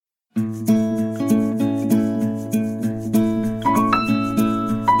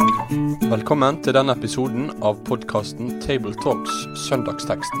Velkommen til denne episoden av podcasten Table Talks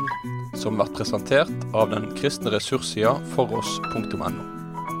Søndagsteksten, som blir presentert av den kristne ressurssiden foross.no.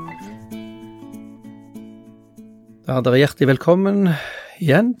 Da er dere hjertelig velkommen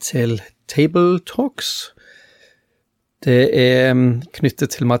igjen til Table Talks. Det er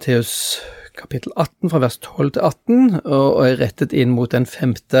knyttet til Matteus kapittel 18 fra vers 12 til 18, og er rettet inn mot den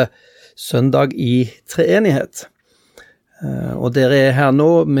 5. søndag i treenighet. Og dere er her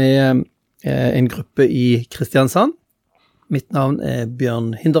nå med en gruppe i Kristiansand. Mitt navn er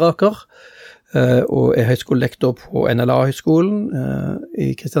Bjørn Hinderaker, og er høyskolelektor på NLA-høyskolen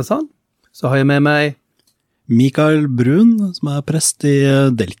i Kristiansand. Så har jeg med meg Mikael Brun, som er prest i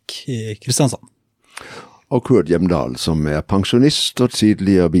Delk i Kristiansand. Og Kurt Hjemdal, som er pensjonist og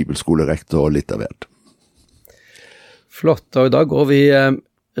tidligere bibelskolerektor og litt av hvert. Flott, og i dag går vi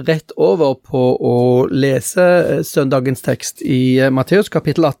rett over på å lese søndagens tekst i Matteus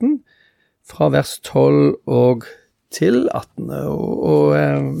kapittel 18, fra vers 12 og til 18.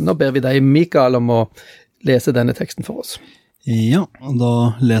 Og nå ber vi deg, Mikael, om å lese denne teksten for oss. Ja, da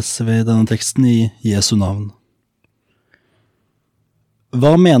leser vi denne teksten i Jesu navn.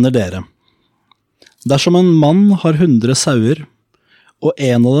 Hva mener dere? Dersom en mann har 100 sauer, og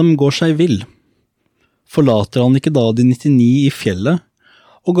en av dem går seg vill, forlater han ikke da de 99 i fjellet,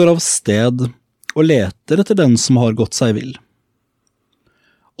 og går av sted og leter etter den som har gått seg vill.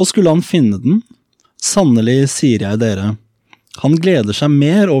 Og skulle han finne den, sannelig sier jeg dere, han gleder seg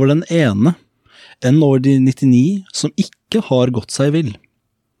mer over den ene, enn over de 99 som ikke har gått seg vill.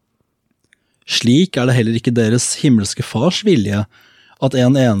 Slik er det heller ikke deres himmelske fars vilje, at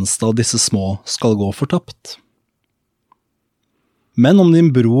en eneste av disse små skal gå fortapt. Men om din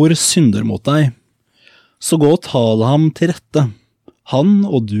bror synder mot deg, så gå og tale ham til rette, han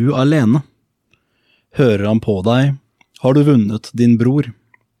og du alene. Hører han på deg, har du vunnet din bror.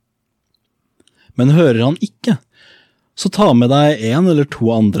 Men hører han ikke, så ta med deg 1 eller 2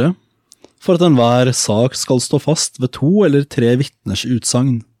 andre, for at enhver sak skal stå fast ved 2 eller 3 vitners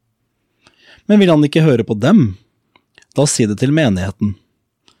utsagn. Men vil han ikke høre på dem, da si det til menigheten.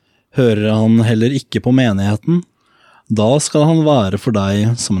 Hører han heller ikke på menigheten, da skal han være for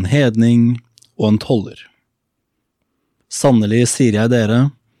deg som en hedning og en toller. Sannelig sier jeg dere,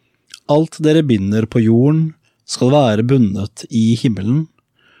 alt dere binder på jorden skal være bundet i himmelen,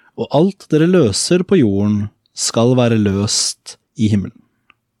 og alt dere løser på jorden skal være løst i himmelen.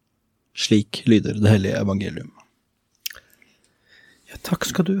 Slik lyder det hellige evangelium. Ja, takk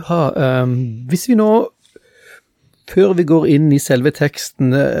skal du ha. Hvis vi nå, før vi går inn i selve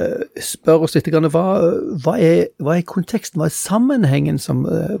teksten, spør oss litt, hva er konteksten, hva er sammenhengen som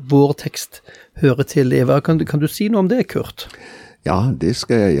vår tekst hører til i? Kan du si noe om det, Kurt? Ja, det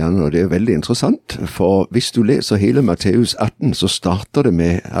skal jeg gjerne, og det er veldig interessant, for hvis du leser hele Matteus 18, så starter det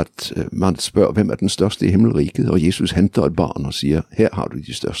med at man spør, hvem er den største i himmelriket, og Jesus henter et barn og sier, her har du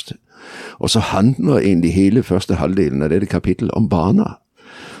de største. Og så handler egentlig hele første halvdelen av dette kapittel om barna.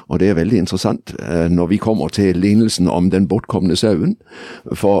 Og det er veldig interessant når vi kommer til lignelsen om den bortkomne sauen,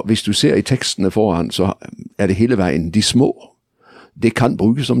 for hvis du ser i tekstene foran, så er det hele veien de små. Det kan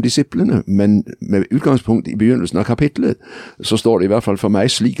brukes som disiplene, men med utgangspunkt i begynnelsen av kapitlet, så står det i hvert fall for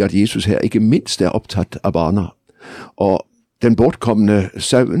meg slik at Jesus her ikke minst er opptatt av barna. Og den bortkomne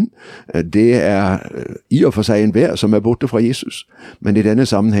sauen, det er i og for seg en vær som er borte fra Jesus, men i denne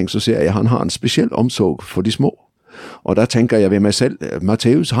sammenheng så ser jeg at han har en spesiell omsorg for de små. Og da tenker jeg ved meg selv,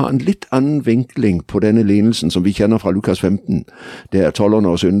 Matteus har en litt annen vinkling på denne lignelsen som vi kjenner fra Lukas 15, der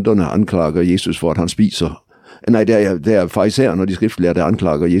tollerne og synderne anklager Jesus for at han spiser. Nei, det er farisæerne og de skriftlærde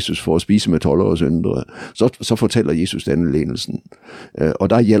anklager Jesus for å spise med tollere og syndere. Så forteller Jesus denne lignelsen. Og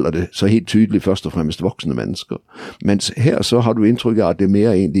da gjelder det så helt tydelig først og fremst voksne mennesker. Mens her så har du inntrykk av at det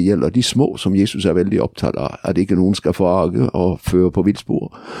mer egentlig gjelder de små, som Jesus er veldig opptatt av, at ikke noen skal forage og føre på villspor.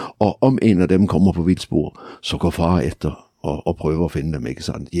 Og om en av dem kommer på villspor, så går far etter og prøver å finne dem, ikke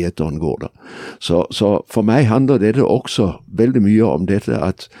sant? Gjeteren går der. Så for meg handler dette også veldig mye om dette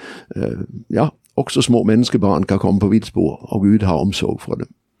at, også små menneskebarn kan komme på villspor, og Gud har omsorg for dem.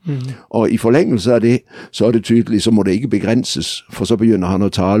 Og i forlengelse av det, så er det tydelig, så må det ikke begrenses, for så begynner han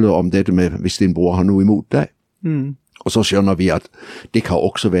å tale om dette med, hvis din bror har noe imot deg. Og så skjønner vi at det kan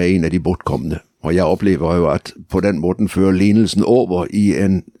også være en av de bortkomne. Og jeg opplever jo at på den måten fører lignelsen over i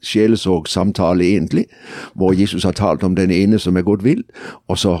en sjelesorg-samtale egentlig, hvor Jesus har talt om den ene som er gått vill,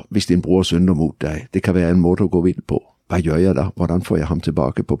 og så hvis din bror synder mot deg. Det kan være en måte å gå vill på. Hva gjør jeg da? Hvordan får jeg ham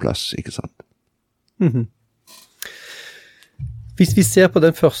tilbake på plass, ikke sant? Hvis vi ser på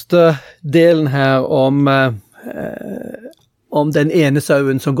den første delen her om om den ene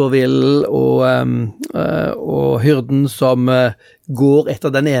sauen som går vill, og hyrden som går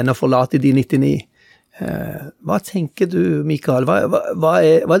etter den ene og forlater de 99. Hva tenker du, Mikael? Hva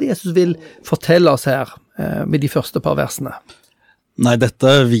er det Jesus vil fortelle oss her med de første par versene? Nei,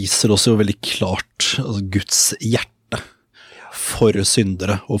 dette viser oss jo veldig klart altså Guds hjerte for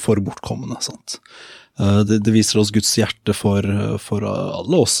syndere og for bortkomne, sant? Det viser oss Guds hjerte for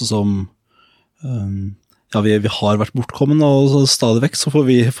alle oss som vi har vært bortkomne, og stadig vekk så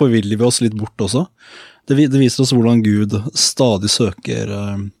forviller vi oss litt bort også. Det viser oss hvordan Gud stadig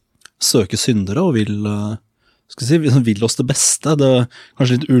søker syndere og vil oss det beste. Det er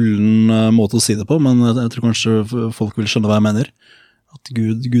kanskje litt ullen måte å si det på, men jeg tror kanskje folk vil skjønne hva jeg mener. At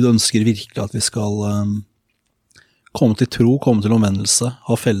Gud ønsker virkelig at vi skal komme til tro, komme til omvendelse,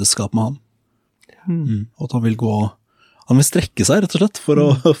 ha fellesskap med ham. Og at han vil strekke seg rett og slett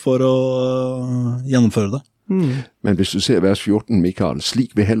for å gjennomføre det. Men hvis du ser vers 14, Mikael,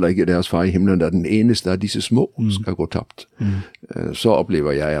 slik vil heller ikke deres far i himmelen, der den eneste av disse små skal gå tapt. Så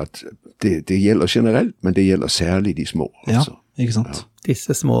opplever jeg at det gjelder generelt, men det gjelder særlig de små. Altså. Ja, ikke sant? Ja.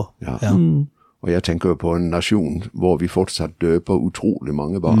 Disse små. Ja. Og jeg tenker på en nasjon hvor vi fortsatt døper utrolig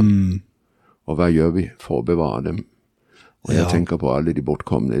mange barn. Og hva gjør vi for å bevare dem? Og jeg tenker på alle de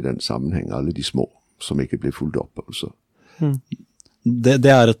bortkomne i den sammenheng, alle de små som ikke blir fulgt opp. Altså. Det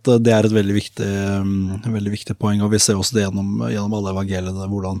er et veldig viktig poeng, og vi ser også det gjennom alle evangeliene,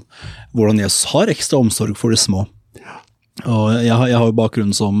 hvordan Jesus har ekstra omsorg for de små. Og jeg har jo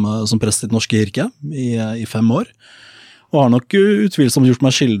bakgrunn som prest i den norske kirke i 5 år, og har nok utvilsomt gjort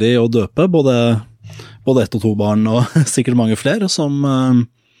meg skyldig i å døpe både 1 og 2 barn, og sikkert mange flere, som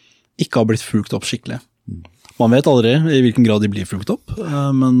ikke har blitt fulgt opp skikkelig. Man vet aldri i hvilken grad de blir fulgt opp,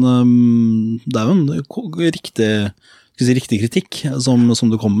 men det er jo en riktig kritikk som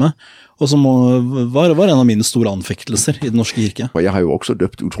du kom med, og som var en av mine store anfektelser i den norske kirke. Og jeg har jo også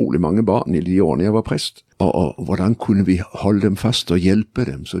døpt utrolig mange barn i de årene jeg var prest, og hvordan kunne vi holde dem fast og hjelpe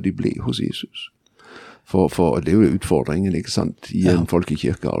dem så de ble hos Jesus? For det er jo utfordringen, ikke sant, i en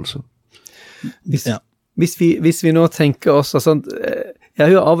folkekirke altså. Hvis vi nå tenker oss, altså, jeg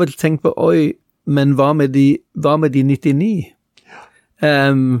har jo av og til tenkt på, men hva med de 99?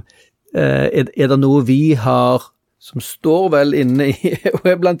 Er det noe vi har som står vel inne i, og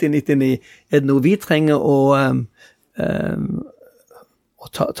er blant de 99, er det noe vi trenger å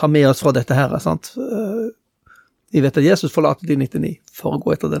ta med oss fra dette her, sant? Vi vet at Jesus forlater de 99 for å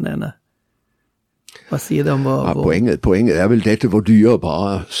gå etter den ene. Hva sier det om poenget er vel dette hvor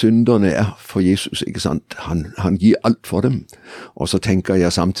dyrebare synderne er for Jesus, ikke sant? Han gir alt for dem. Og så tenker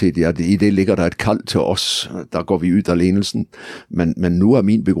jeg samtidig at i det ligger der et kall til oss. Der går vi ut av lignelsen. Men noe av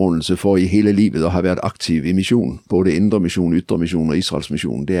min begrunnelse for i hele livet å ha vært aktiv i misjon, både indre misjon, ytre misjon og Israels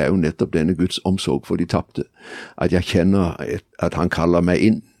misjon, det er jo nettopp denne Guds omsorg for de tapte. At jeg kjenner at han kaller meg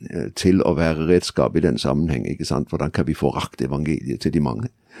inn til å være redskap i den sammenheng, ikke sant? Hvordan kan vi få rakt evangeliet til de mange?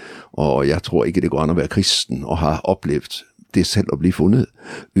 Og jeg tror ikke det går an å være kristen og ha opplevd det selv å bli funnet,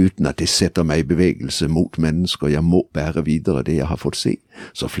 uten at det setter meg i bevegelse mot mennesker. Jeg må bære videre det jeg har fått se,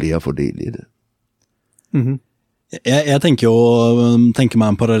 så flere får del i det. Jeg tenker meg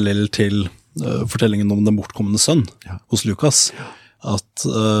en parallell til fortellingen om den bortkomne sønn hos Lukas. At,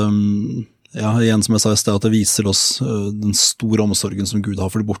 igjen som jeg sa i sted, at det viser oss den store omsorgen som Gud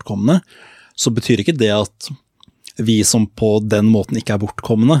har for de bortkomne, så betyr ikke det at vi som på den måten ikke er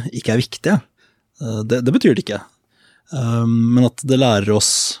bortkomne, ikke er viktige. Det betyr det ikke. Men at det lærer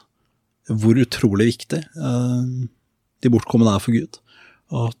oss hvor utrolig viktig de bortkomne er for Gud.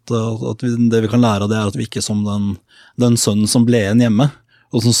 Og at det vi kan lære av det er at vi ikke som den sønnen som ble igjen hjemme,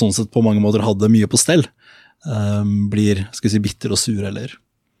 og som sånn sett på mange måter hadde mye på stell, blir, skal vi si, bitter og sur eller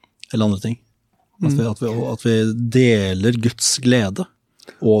andre ting. At vi deler Guds glede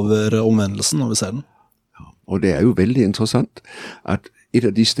over omvendelsen når vi ser den. Og det er jo veldig interessant at et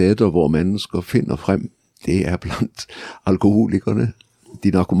av de steder hvor mennesker finner frem, det er blant alkoholikerne,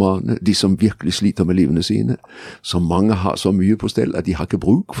 de narkomane, de som virkelig sliter med livene sine. Så mange har så mye på stell at de har ikke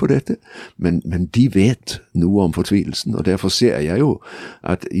bruk for dette, men de vet noe om fortvilelsen, og derfor ser jeg jo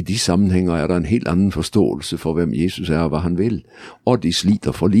at i de sammenhenger er det en helt annen forståelse for hvem Jesus er og hva han vil, og de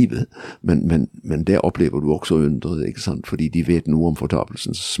sliter for livet, men der opplever du også undret, ikke sant, fordi de vet noe om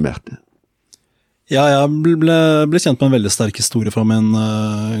fortapelsens smerte. Ja, jeg ble kjent med en veldig sterk historie fra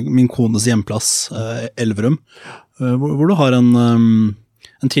min kones hjemplass, Elverum, hvor du har en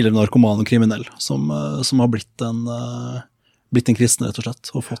tidligere narkoman og kriminell som har blitt en kristne, rett og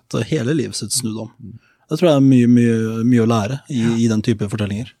slett, og fått hele livet sitt snudd om. Det tror jeg er mye å lære i den type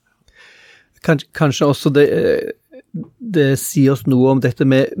fortellinger. Kanskje også det sier oss noe om dette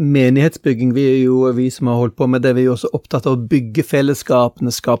med menighetsbygging. Vi som har holdt på med det, vi er jo også opptatt av å bygge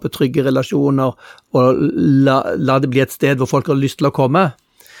fellesskapene, skape trygge relasjoner, og la det bli et sted hvor folk har lyst til å komme.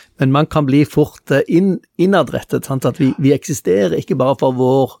 Men man kan bli fort innadrettet, sant? At vi eksisterer ikke bare for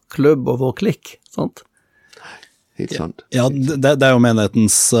vår klubb og vår klikk, sant? Helt sant. Ja, det er jo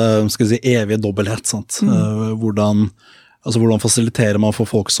menighetens, skal vi si, evige dobbelthet, sant? Hvordan fasiliterer man for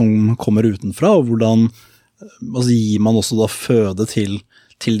folk som kommer utenfra, og hvordan gir man også da føde til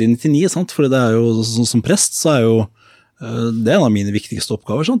de 99, sant? For det er jo, som prest, så er jo det en av mine viktigste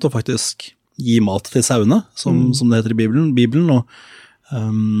oppgaver, sant? Å faktisk gi mat til sauene, som det heter i Bibelen, og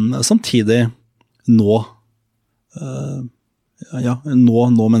samtidig nå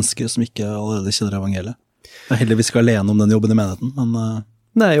mennesker som ikke allerede kjenner evangeliet. Det er heldigvis ikke alene om den jobben i menigheten, men...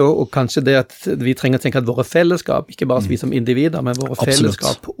 Nei, og kanskje det at vi trenger å tenke at våre fellesskap, ikke bare vi som individer, men våre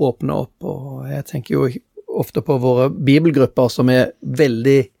fellesskap åpner opp, og jeg tenker jo ofte på våre bibelgrupper som er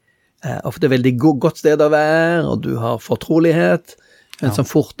ofte veldig godt sted å være, og du har fortrolighet, men som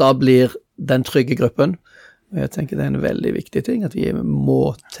fort da blir den trygge gruppen. Og jeg tenker det er en veldig viktig ting, at vi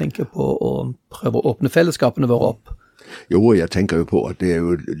må tenke på å prøve å åpne fellesskapene våre opp. Jo, jeg tenker jo på, at det er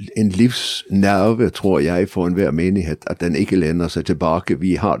jo en livsnerve, tror jeg, for enhver menighet, at den ikke lener seg tilbake.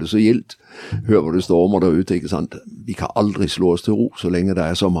 Vi har det så gildt. Hør hvor det stormer der ute, ikke sant? Vi kan aldri slå oss til ro, så lenge det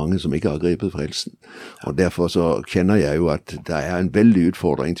er så mange som ikke har grepet frelsen. Og derfor så kjenner jeg jo, at det er en veldig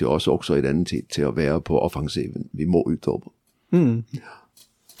utfordring til oss også i denne tid, til å være på offensiven. Vi må utover.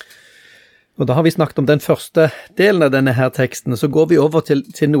 Og da har vi snakket om den første delen av denne her teksten, så går vi over til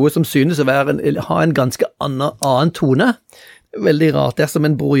noe som synes å ha en ganske annen tone. Veldig rart, dersom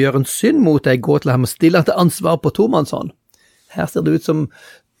en bror gjør en synd mot deg, gå til ham og stille han til ansvar på tomannshånd. Her ser det ut som,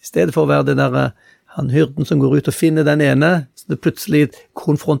 i stedet for å være det der han hyrden som går ut og finner den ene, så det er plutselig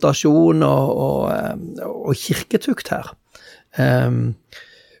konfrontasjon og kirketukt her. Er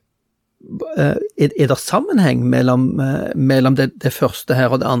det sammenheng mellom det første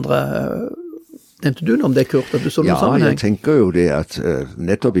her og det andre? Nevnte du noe om det, Kurt, at du så noen sammenheng? Ja, jeg tenker jo det at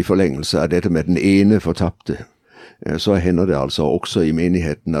nettopp i forlengelse av dette med den ene fortapte, så hender det altså også i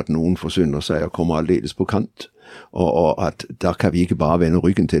menigheten at noen forsynder seg og kommer aldeles på kant, og at der kan vi ikke bare vende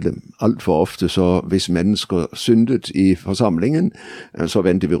ryggen til dem. Alt for ofte så, hvis mennesker syndet i forsamlingen, så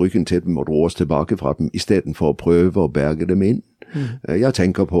vendte vi ryggen til dem og dro oss tilbake fra dem, i stedet for å prøve å berge dem inn. Jeg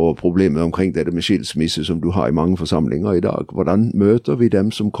tenker på problemet omkring dette med skilsmisse som du har i mange forsamlinger i dag. Hvordan møter vi dem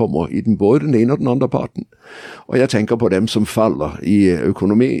som kommer i både den ene og den andre parten? Og jeg tenker på dem som faller i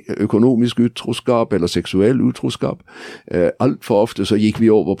økonomisk utroskap eller seksuell utroskap. Alt for ofte så gikk vi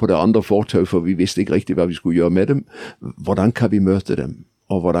over på det andre fortau, for vi visste ikke riktig hva vi skulle gjøre med dem. Hvordan kan vi møte dem?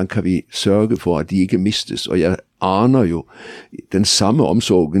 Og hvordan kan vi sørge for at de ikke mistes? Og jeg aner jo den samme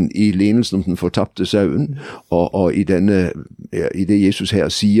omsorgen i lignelsen om den fortapte sauen, og i det Jesus her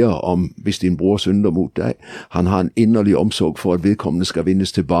sier om hvis din bror synder mot deg. Han har en innerlig omsorg for at vedkommende skal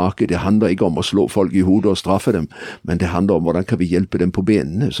vinnes tilbake. Det handler ikke om å slå folk i hodet og straffe dem, men det handler om hvordan kan vi hjelpe dem på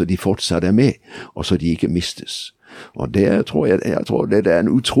benene, så de fortsatt er med, og så de ikke mistes. Og det tror jeg tror det er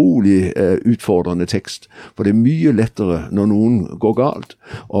en utrolig utfordrende tekst, for det er mye lettere når noen går galt,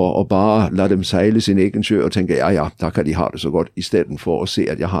 og bare la dem seile sin egen sjø og tenke, ja, da kan de ha det så godt, i stedet for å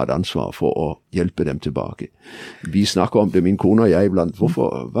se at jeg har et ansvar for å hjelpe dem tilbake. Vi snakker om det, min kone og jeg iblant.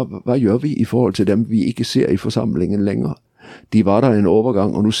 Hva gjør vi i forhold til dem vi ikke ser i forsamlingen lenger? De var der en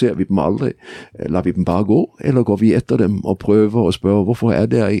overgang, og nå ser vi dem aldri. Lar vi dem bare gå, eller går vi etter dem og prøver å spørre, hvorfor er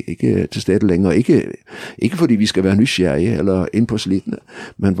dere ikke til stede lenger? Ikke fordi vi skal være nysgjerrige eller innpåslitne,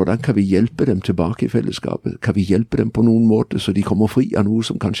 men hvordan kan vi hjelpe dem tilbake i fellesskapet? Kan vi hjelpe dem på noen måte, så de kommer fri av noe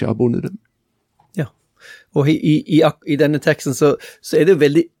som kanskje har bundet dem? Ja, og i denne teksten så er det jo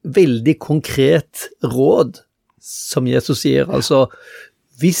veldig, veldig konkret råd som Jesus sier. Altså,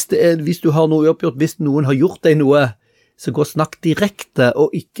 hvis du har noe oppgjort, hvis noen har gjort deg noe, så gå og snakk direkte,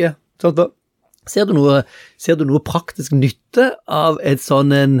 og ikke... Ser du noe praktisk nytte av et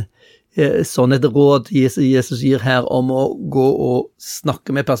et råd Jesus gir her om å gå og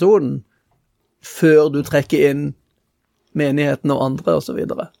snakke med personen, før du trekker inn menigheten og andre, og så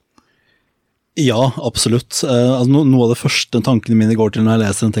videre? Ja, absolutt. Noe av det første tankene mine går til når jeg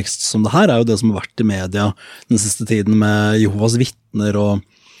leser en tekst som det her, er jo det som har vært i media den siste tiden med Jehovas vitner, og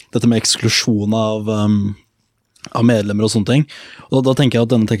dette med eksklusjon av medlemmer og sånne ting. Og da tenker jeg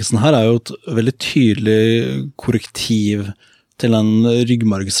at denne teksten her er jo et veldig tydelig korrektiv til den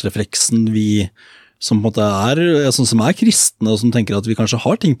ryggmargsrefleksen vi som på en måte som er kristne, og som tenker at vi kanskje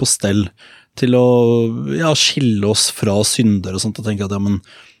har ting på stell til å skille oss fra synder og sånt, og tenker at men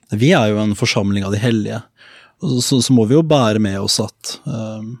vi er jo en forsamling av de hellige. Og så må vi jo bære med oss at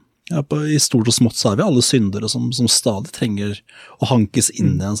I stort og smått så vi alle syndere som stadig trenger å hankes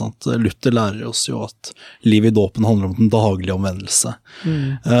inn igjen, sant? Luther lærer oss jo at livet I dåpen handler om den daglige omvendelse.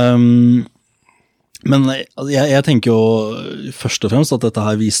 Men jeg tenker jo først og fremst at dette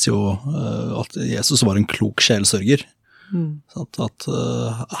her viser jo at Jesus var en klok sjelsørger. At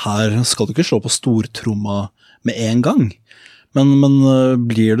her skal du ikke slå på stortromma med en gang, men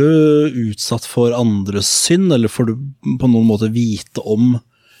blir du utsatt for andres synd, eller får du på noen måte vite om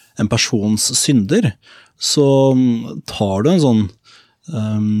en persons synder, så tar du en sånn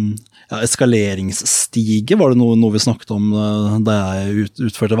eskaleringsstige, var det noe vi snakket om da jeg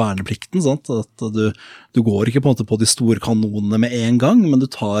utførte verneplikten, sant? At du går ikke på en måte på de store kanonene med en gang, men du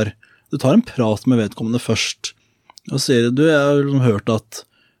tar en prat med vedkommende først, og sier, jeg har hørt at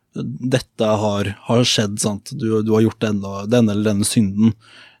dette har skjedd, sant? Du har gjort denne eller denne synden,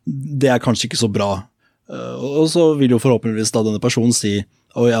 det kanskje ikke så bra, og så vil jo forhåpentligvis da denne personen si,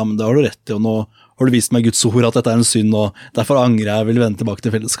 ja, men det har du rett I, og nå har du vist meg Guds ord at dette en synd, og derfor angrer jeg, vil vende tilbake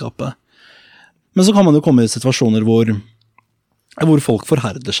til fellesskapet. Men så kan man jo komme I situasjoner hvor folk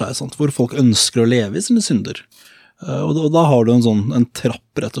forherder seg, sant? Hvor folk ønsker å leve I sine synder. Og da har du en trapp,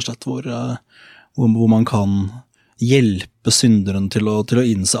 rett og slett, hvor man kan hjelpe synderen til å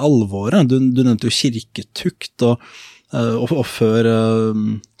innse alvoret. Du nevnte jo kirketukt, og før,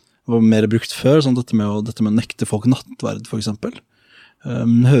 var mer brukt før, sånn dette med å nekte folk nattverd, for eksempel.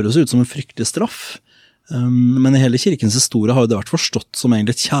 Høres ut som en fryktelig straff, men I hele kirkens historie har det vært forstått som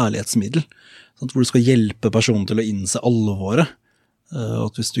egentlig et kjærlighetsmiddel, sant? Hvor du skal hjelpe personen til å innse alvoret, og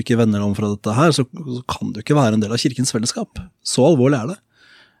at hvis du ikke vender om fra dette her, så kan du ikke være en del av kirkens fellesskap. Så alvorlig det.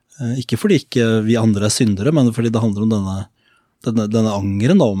 Ikke fordi ikke vi andre syndere, men fordi det handler om denne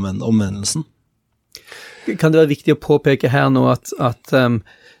angeren da, omvendelsen. Kan det være viktig å påpeke her nå at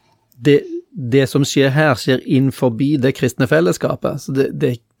det som skjer her, skjer innenfor det kristne fellesskapet. Så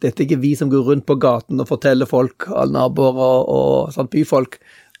dette ikke vi som går rundt på gaten og forteller folk, alle naboer og sånn byfolk,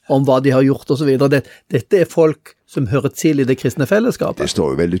 om hva de har gjort og så videre. Dette folk som hører til I det kristne fellesskapet. Det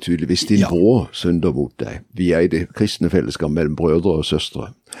står jo veldig tydelig, hvis din bror synder mot deg. Vi I det kristne fellesskapet mellom brødre og søstre.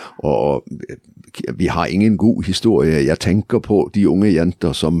 Og vi har ingen god historie. Jeg tenker på de unge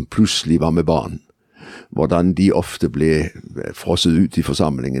jenter som plutselig var med barn. Hvordan de ofte ble frosset ut I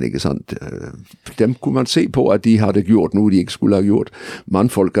forsamlingen, ikke sant? Dem kunne man se på, at de hadde gjort noe de ikke skulle ha gjort.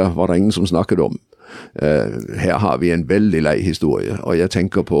 Mannfolka var det ingen som snakket om. Her har vi en veldig lei historie, og jeg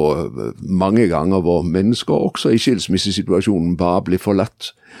tenker på mange ganger hvor mennesker også I skilsmissesituasjonen bare ble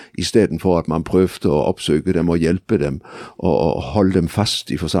forlatt, I stedet for at man prøvde å oppsøke dem og hjelpe dem og holde dem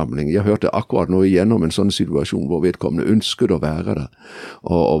fast I forsamlingen. Jeg hørte akkurat nå igjen om en sånn situasjon hvor vedkommende ønsket å være der,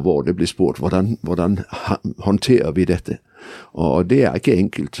 og hvor det ble spurt, hvordan håndterer vi dette? Og det ikke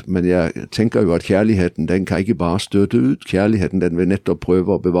enkelt, men jeg tenker jo at kjærligheten, den kan ikke bare støte ut. Kjærligheten, den vil nettopp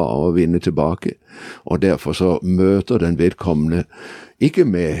prøve å bevare og vinne tilbake, og derfor så møter den vedkommende ikke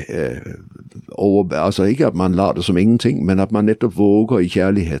med altså ikke at man lar det som ingenting, men at man nettopp våger I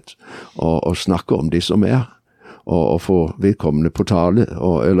kjærlighet og snakke om det som og få vedkommende på tale,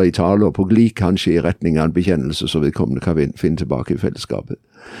 eller I tale og på glid kanskje I retning av en bekjennelse, så vedkommende kan finne tilbake I fellesskapet.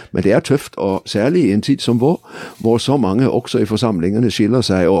 Men det tøft, og særlig I en tid som vår, hvor så mange også I forsamlingene skiller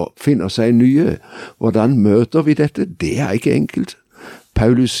seg og finner seg nye. Hvordan møter vi dette? Det ikke enkelt.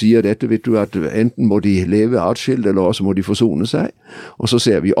 Paulus sier dette, vet du, at enten må de leve atskilt, eller også må de forsone seg. Og så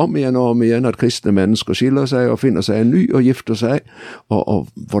ser vi om igjen at kristne mennesker skiller seg og finner seg en ny og gifter seg. Og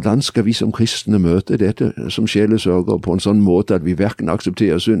hvordan skal vi som kristne møte dette som sjelesørger på en sånn måte at vi hverken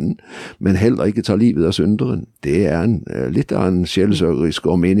aksepterer synden, men heller ikke tar livet av synderen? Det litt av en sjelesørgerisk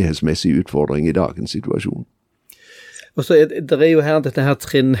og menighetsmessig utfordring I dagens situasjon. Og så det jo her dette her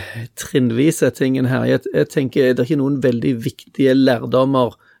trinnvise tingen her. Jeg tenker det ikke noen veldig viktige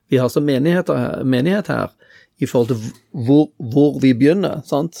lærdommer vi har som menighet her, I forhold til hvor vi begynner,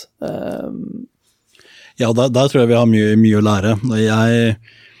 sant? Ja, der tror jeg vi har mye å lære. Jeg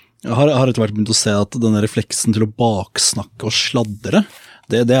har etter hvert begynt å se at denne refleksen til å baksnakke og sladre,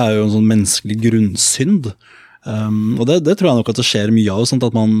 det jo en sånn menneskelig grunnsynd. Og det tror jeg nok at det skjer mye av, sånn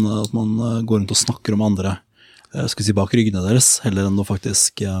at man går rundt og snakker om andre, skal si bak ryggene deres, heller enn å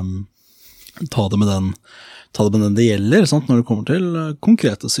faktisk ta det med den det gjelder, sant, når det kommer til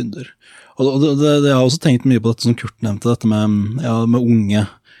konkrete synder. Og jeg har også tenkt mye på dette som Kurt nevnte, dette med unge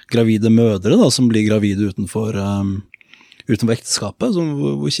gravide mødre da, som blir gravide utenfor ekteskapet,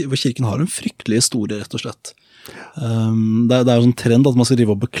 hvor kirken har en fryktelig historie, rett og slett. Det jo sånn trend at man skal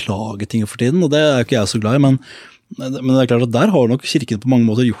drive og beklage ting for tiden, og det ikke jeg så glad I, men det klart at der har nok kirken på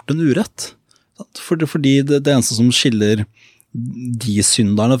mange måter gjort en urett. Fordi det eneste som skiller de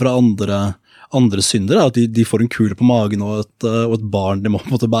synderne fra andre syndere, at de får en kule på magen og et barn de må på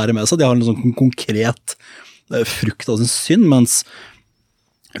en måte bære med seg. De har en sånn konkret frukt av sin synd, mens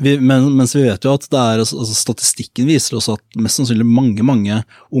vi vet jo at det altså statistikken viser oss at mest sannsynlig mange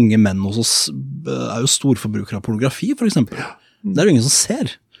unge menn hos oss jo storforbrukere av pornografi, for eksempel. Det jo ingen som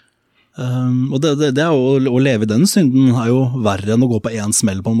ser. Og det å leve i den synden jo verre enn å gå på en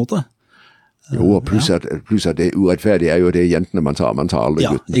smell på en måte. Jo, og pluss at det uretfærdige jo det jentene man tar aldri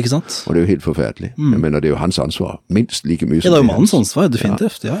guttene. Ikke sant? Og det jo helt forferdelig. Jeg mener, det jo hans ansvar, minst like mye som det jo mannens ansvar,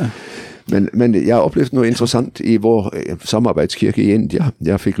 definitivt, ja. Men jeg har opplevd noe interessant i vår samarbeidskirke i India.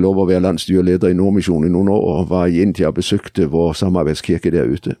 Jeg fikk lov å være landsstyreleder i Nordmisjonen i noen år, og var i India og besøkte vår samarbeidskirke der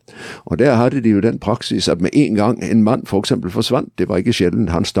ute. Og der hadde de jo den praksis at med en gang en mann for eksempel forsvant, det var ikke sjelden,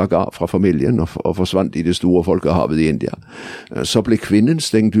 han stakk av fra familien og forsvant i det store folkehavet i India, så ble kvinnen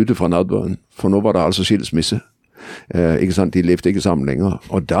stengt ute fra nadværen, for nå var det altså skilsmisse. Ikke sant? De levde ikke sammen lenger.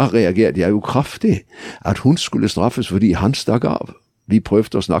 Og da reagerte jeg jo kraftig at hun skulle straffes fordi han stakk av. Vi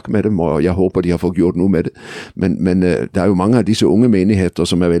prøvde å snakke med dem, og jeg håper de har fått gjort noe med det. Men det jo mange av disse unge menigheter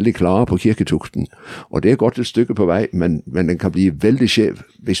som veldig klare på kirketukten. Og det gått et stykke på vei, men den kan bli veldig skjev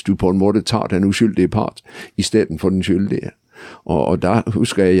hvis du på en måte tar den uskyldige part i stedet for den skyldige. Og da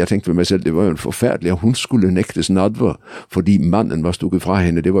husker jeg tenkte ved meg selv, det var jo en forferdelig, at hun skulle nektes nadver, fordi mannen var stukket fra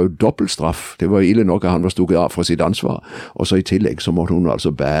henne. Det var jo dobbeltstraff. Det var jo ille nok at han var stukket av fra sitt ansvar. Og så i tillegg så måtte hun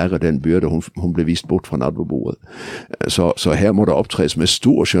altså bære den byrde. Hun ble vist bort fra nadverbordet. Så her må det opptres med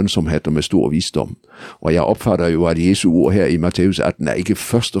stor skjønnsomhet og med stor visdom. Og jeg oppfatter jo at Jesu ord her i Matteus 18 ikke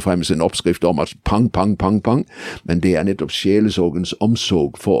først og fremst en oppskrift om at pang, men det nettopp sjelesorgens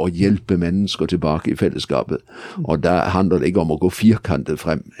omsorg for å hjelpe mennesker tilbake i fellesskapet. Og da handler det ikke om å gå firkantet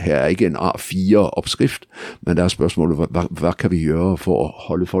frem. Her ikke en A4-oppskrift, men det spørsmålet, hva kan vi gjøre for å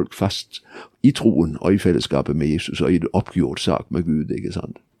holde folk fast i troen og i fellesskapet med Jesus og i det oppgjort sak med Gud, ikke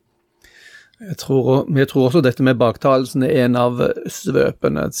sant? Jeg tror også dette med baktalelsen en av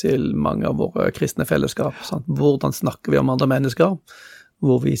svøpene til mange av våre kristne fellesskap. Sant? Hvordan snakker vi om andre mennesker?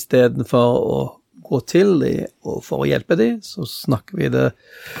 Hvor vi i stedet for å gå til dem og for å hjelpe dem, så snakker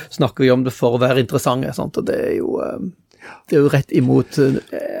vi om det for å være interessante. Sant? Og det er jo rett imot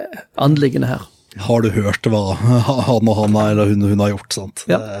anliggende her. Har du hørt hva han eller hun har gjort, sant?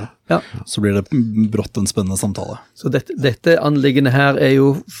 Ja. Så blir det brått en spennende samtale. Så dette anliggende her er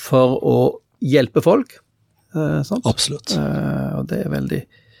jo for å hjelpe folk, sant? Absolutt. Og det er veldig...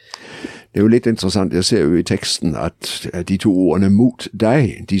 Det er jo litt interessant, jeg ser jo i teksten at de to ordene mot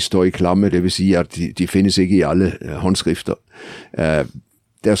deg, de står i klamme, det vil si at de finnes ikke i alle håndskrifter.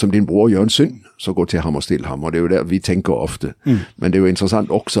 Dersom din bror gjør en synd, så gå til ham og still ham, og det er jo der vi tenker ofte. Men det er jo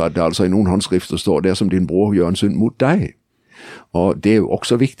interessant også at det altså i noen håndskrifter står dersom din bror gjør en synd mot deg. Og det er jo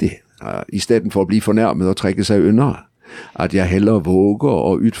også viktig, i stedet for å bli fornærmet og trekke seg unna, at jeg heller våger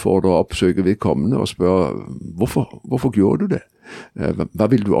å utfordre og oppsøke vedkommende og spørre, hvorfor gjorde du det? Hva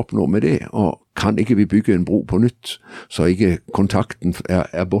vil du oppnå med det? Og kan ikke vi bygge en bro på nytt, så ikke kontakten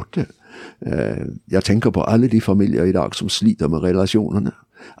er borte? Jeg tenker på alle de familier i dag som sliter med relasjonene.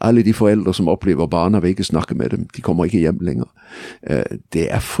 Alle de foreldre som opplever barna vil ikke snakke med dem, de kommer ikke hjem lenger. Det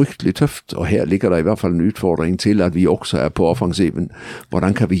er fryktelig tøft, og her ligger det i hvert fall en utfordring til at vi også er på offensiven.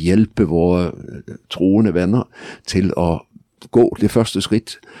 Hvordan kan vi hjelpe våre troende venner til å gå det første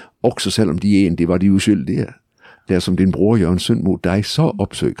skritt, også selv om de var de uskyldige? Dersom din bror gjør en synd mot deg, så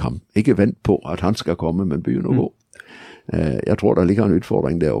oppsøk ham. Ikke vent på at han skal komme, men begynn å gå. Jeg tror det ligger en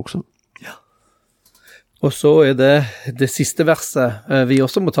utfordring der også. Og så er det siste verset vi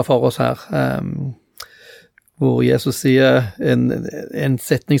også må ta for oss her, hvor Jesus sier en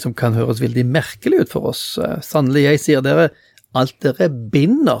setning som kan høres veldig merkelig ut for oss. Sannelig, jeg sier dere, alt dere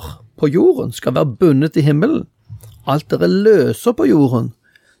binder på jorden skal være bundet i himmelen. Alt dere løser på jorden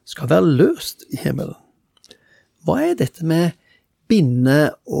skal være løst i himmelen. Hva er dette med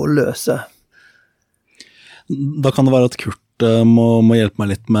binde og løse? Da kan det være at Kurt må hjelpe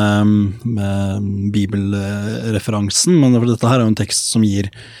meg litt med bibelreferansen, men dette her er jo en tekst som gir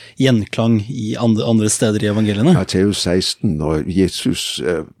gjenklang i andre steder i evangeliene. Matteus 16, når Jesus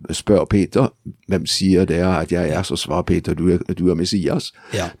spør Peter, hvem sier det at jeg så svarer Peter, du er Messias,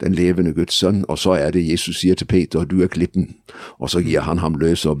 den levende Guds sønn, og så det Jesus sier til Peter, du klippen, og så gir han ham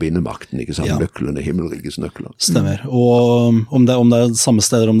løse og bindemakten, ikke sant, nøklene, himmelrikets nøkler. Stemmer, og om det samme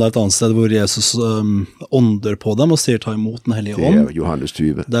sted, eller om det et annet sted hvor Jesus ånder på dem og sier ta imot den hellige ånd. Det Johannes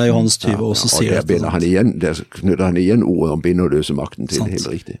 20. Det Johannes 20, og så sier det. Der knytter han igjen ordet om binde og løse makten til, helt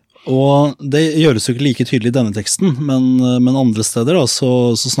riktig. Og det gjøres jo ikke like tydelig i denne teksten, men andre steder da,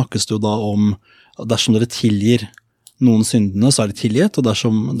 så snakkes det jo da om dersom dere tilgir noen syndene, så det tilgitt, og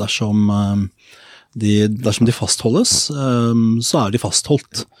dersom dersom de fastholdes, så de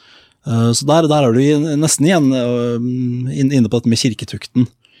fastholdt. Så der du nesten igjen inne på dette med kirketukten.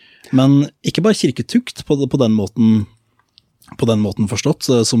 Men ikke bare kirketukt på den måten forstått,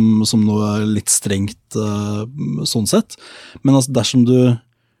 som noe litt strengt sånn sett, men altså dersom det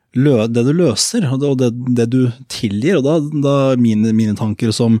du løser, og det du tilgir, og da mine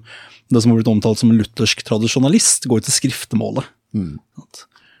tanker som det som har blitt omtalt som en luthersk tradisjonalist, går til skriftemålet.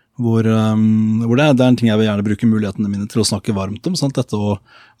 Hvor det er en ting jeg vil gjerne bruke mulighetene mine til å snakke varmt om, sant? Dette å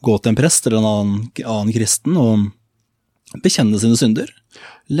gå til en prest eller en annen kristen og bekjenne sine synder,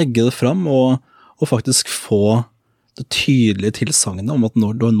 legge det fram og faktisk få det tydelige tilsagnet om at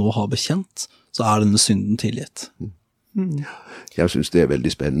når du nå har bekjent, så denne synden tilgitt. Jeg synes det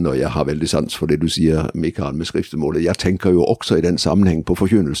veldig spennende, og jeg har veldig sans for det du sier, Mikael, med skriftemålet. Jeg tenker jo også i den sammenhæng på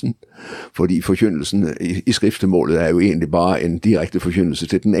forkynnelsen, fordi forkynnelsen i skriftemålet jo egentlig bare en direkte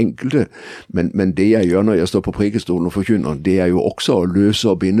forkynnelse til den enkelte, men det jeg gjør når jeg står på prekestolen og forkynner, det jo også å løse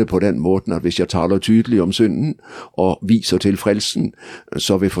og binde på den måten, at hvis jeg taler tydelig om synden og viser til frelsen,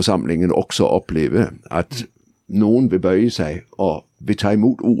 så vil forsamlingen også oppleve at noen vil bøye seg og vil ta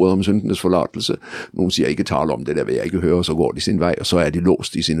imot ordet om syndenes forlatelse. Noen sier ikke tale om det, vil jeg ikke høre, så går de sin vei, og så de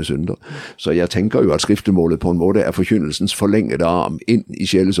låst i sine synder. Så jeg tenker jo at skriftemålet på en måte forkynnelsens forlengede arm inn i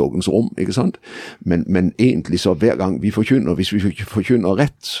sjelesorgens rom, ikke sant? Men egentlig så hver gang vi forkynner, hvis vi forkynner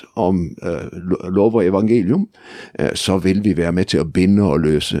rett om lov og evangelium, så vil vi være med til å binde og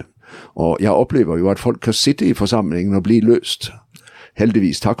løse. Og jeg opplever jo at folk kan sitte i forsamlingen og bli løst.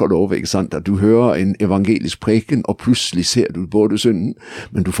 Heldigvis, takk og lov, ikke sant, at du hører en evangelisk preken, og plutselig ser du både synden,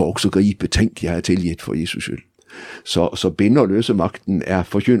 men du får også gripe, tenk, jeg tilgitt for Jesus skyld. Så binde- og løsemakten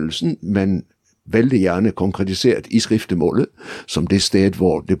forkynnelsen, men veldig gjerne konkretisert i skriftemålet, som det sted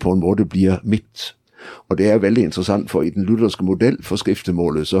hvor det på en måte blir mitt. Og det veldig interessant, for i den lutherske modell for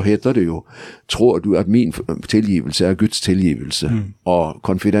skriftemålet, så heter det jo, tror du at min tilgivelse Guds tilgivelse? Og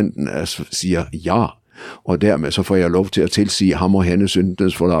konfidenten sier ja. Og dermed så får jeg lov til å tilsi ham og henne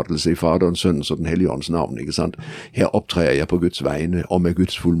syndenes forlatelse i Faderens, Sønnens og den hellige ånds navn, ikke sant? Her opptræder jeg på Guds vegne og med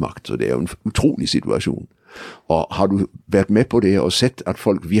Guds fullmakt, så det jo en utrolig situasjon. Og har du vært med på det og sett at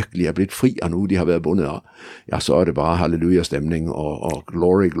folk virkelig blitt fri av noe de har vært bundet av, ja, så det bare halleluja-stemning og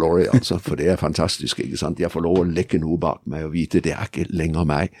glory, glory, altså, for det fantastisk, ikke sant? Jeg får lov å legge noe bak meg og vite, det ikke lenger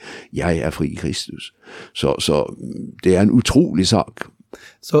meg, jeg fri i Kristus. Så det en utrolig sak.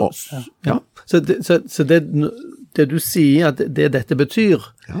 Så det du sier at det dette betyr,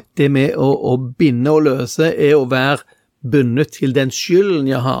 det med å binde og løse å være bundet til den skylden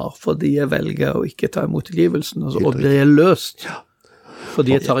jeg har, fordi jeg velger å ikke ta imot tilgivelsen, altså, og blir jeg løst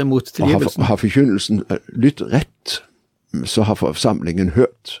fordi jeg tar imot tilgivelsen. Har forkynnelsen lytt rett, så har forsamlingen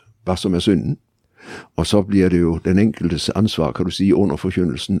hørt hva som synden. Og så blir det jo den enkeltes ansvar, kan du si, under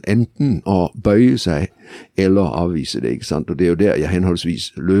forkynnelsen, enten å bøye seg eller avvise det, ikke sant? Og det jo der jeg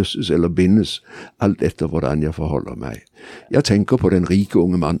henholdsvis løses eller bindes, alt etter hvordan jeg forholder meg. Jeg tenker på den rike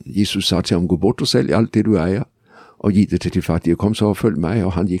unge mann. Jesus sa til ham, gå bort og selg alt det du eier, og gi det til de fattige. Kom så og følg meg,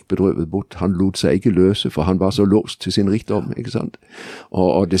 og han gikk bedrøvet bort. Han lot seg ikke løse, for han var så låst til sin rikdom, ikke sant?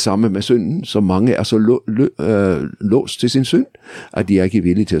 Og det samme med synden, så mange så låst til sin synd, at de ikke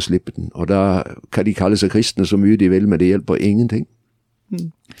villige til å slippe den. Og da kan de kalle seg kristne så mye de vil, men det hjelper ingenting.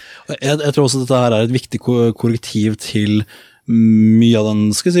 Jeg tror også at dette her et viktig korrektiv til mye av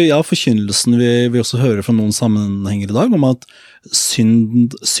den, forkynnelsen vi også hører fra noen sammenhenger i dag, om at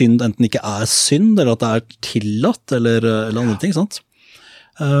synd enten ikke synd, eller at det tillatt, eller andre ting, sant?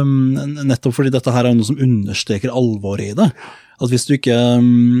 Nettopp fordi dette her noe som understreker alvoret i det. At hvis du ikke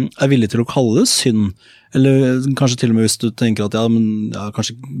villig til å kalle det synd, eller kanskje til og med hvis du tenker at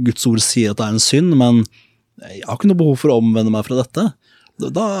kanskje Guds ord sier at det en synd, men jeg har ikke noe behov for å omvende meg fra dette,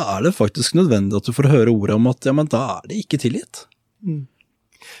 da det faktisk nødvendig at du får høre ordet om at men da det ikke tilgitt.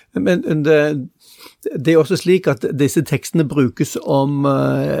 Men det også slik at disse tekstene brukes om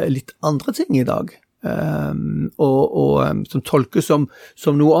litt andre ting i dag, og som tolkes som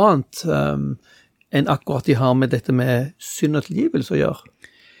noe annet enn akkurat de har med dette med synd og tilgivelse å gjøre.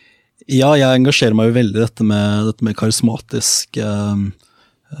 Ja, jeg engasjerer meg jo veldig i dette med karismatisk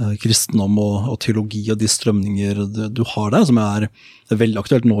kristendom og teologi og de strømninger du har der, som det veldig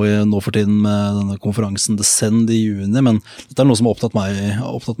aktuelt nå for tiden med denne konferansen Descend i juni, men dette noe som har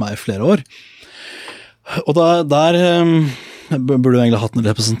opptatt meg i flere år. Og der burde jeg egentlig hatt en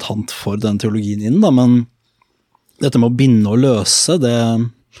representant for den teologien inn, da, men dette med å binde og løse, det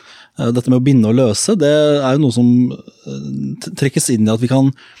jo noe som trekkes inn i at vi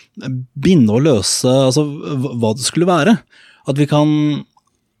kan binde og løse, altså hva det skulle være. At vi kan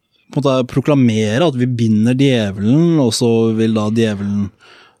på en måte proklamere at vi binder djevelen, og så vil da djevelen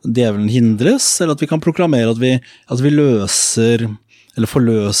djevelen hindres, eller at vi kan proklamere at vi løser, eller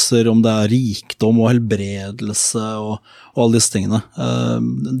forløser om det rikdom og helbredelse og alle disse tingene.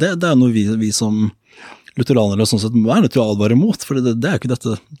 Det noe vi som lutheranere sånn sett nødt til å advare mot, for det jo ikke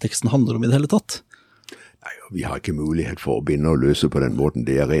dette teksten handler om i det hele tatt. Nei, vi har ikke mulighet for å binde og løse på den måten.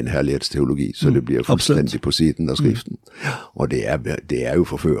 Det ren herlighetsteologi, så det blir fullstendig på siden av skriften. Og det jo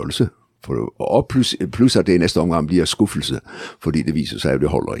forførelse. Og pluss at det i neste omgang blir skuffelse, fordi det viser seg at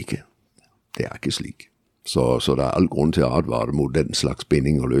det holder ikke. Det ikke slik. Så det all grunn til å advare mot den slags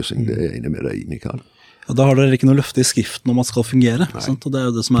binding og løsning. Det jeg enig med deg i, Mikael. Ja, da har dere ikke noe løfte i skriften om at det skal fungere. Sant? Og det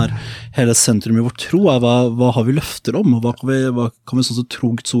jo det som hele sentrum i vår tro, hva har vi løfter om, og hva kan vi sånn så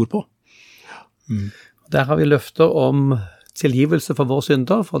trogt ord på? Der har vi løfter om tilgivelse for vår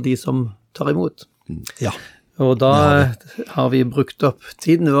synder, for de som tar imot. Ja. Og da har vi brukt opp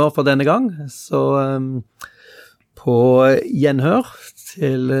tiden vår for denne gang, så på gjenhør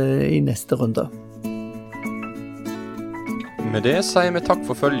til i neste runde. Med det sier vi takk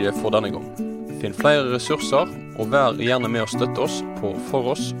for følget for denne gang. Finn flere ressurser, og vær gjerne med å støtte oss på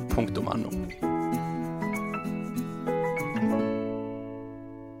foross.no.